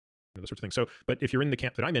those sorts of things. So, but if you're in the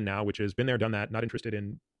camp that I'm in now, which is been there, done that, not interested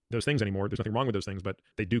in those things anymore, there's nothing wrong with those things, but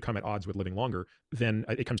they do come at odds with living longer, then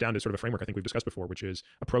it comes down to sort of a framework I think we've discussed before, which is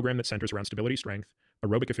a program that centers around stability, strength,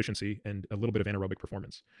 aerobic efficiency, and a little bit of anaerobic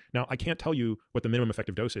performance. Now, I can't tell you what the minimum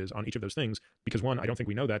effective dose is on each of those things because one, I don't think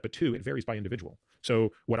we know that, but two, it varies by individual. So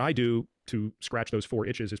what I do to scratch those 4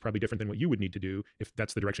 itches is probably different than what you would need to do if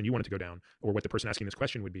that's the direction you wanted to go down, or what the person asking this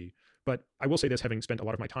question would be. But I will say this, having spent a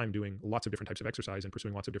lot of my time doing lots of different types of exercise and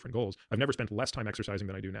pursuing lots of different goals, I've never spent less time exercising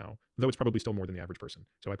than I do now, though it's probably still more than the average person.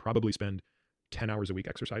 So I probably spend 10 hours a week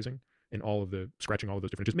exercising in all of the scratching all of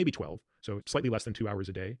those different, just maybe 12. So slightly less than 2 hours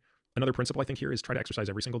a day. Another principle I think here is try to exercise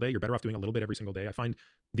every single day. You're better off doing a little bit every single day. I find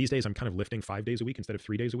these days I'm kind of lifting 5 days a week instead of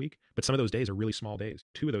 3 days a week, but some of those days are really small days.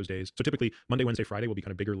 2 of those days. So typically Monday, Wednesday, Friday will be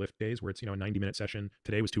kind of bigger lift days where it's, a 90-minute session.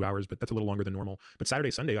 Today was 2 hours, but that's a little longer than normal. But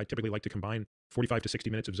Saturday, Sunday, I typically like to combine 45 to 60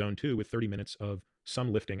 minutes of zone 2 with 30 minutes of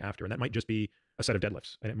some lifting after. And that might just be a set of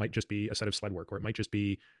deadlifts, and it might just be a set of sled work, or it might just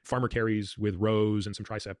be farmer carries with rows and some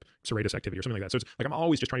tricep serratus activity or something like that. So it's like I'm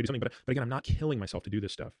always just trying to do something, but again, I'm not killing myself to do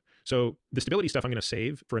this stuff. So the stability stuff I'm going to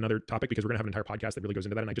save for another topic because we're going to have an entire podcast that really goes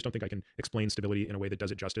into that, and I just don't think I can explain stability in a way that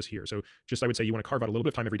does it justice here. So just I would say you want to carve out a little bit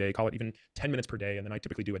of time every day, call it even 10 minutes per day, and then I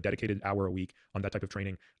typically do a dedicated hour a week on that type of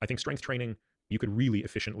training. I think strength training, you could really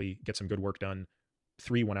efficiently get some good work done,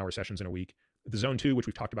 3 1-hour sessions in a week. The zone 2, which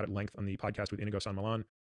we've talked about at length on the podcast with Inigo San Milan,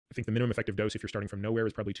 I think the minimum effective dose, if you're starting from nowhere,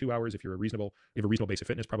 is probably 2 hours. If you have a reasonable base of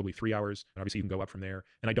fitness, probably 3 hours. And obviously you can go up from there.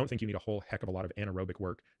 And I don't think you need a whole heck of a lot of anaerobic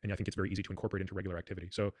work. And I think it's very easy to incorporate into regular activity.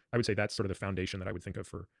 So I would say that's sort of the foundation that I would think of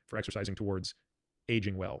for exercising towards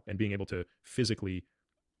aging well and being able to physically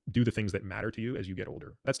do the things that matter to you as you get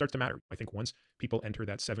older. That starts to matter. I think once people enter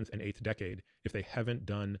that 7th and 8th decade, if they haven't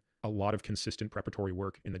done a lot of consistent preparatory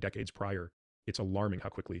work in the decades prior, it's alarming how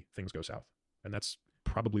quickly things go south. And that's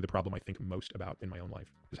probably the problem I think most about in my own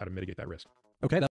life, is how to mitigate that risk. Okay.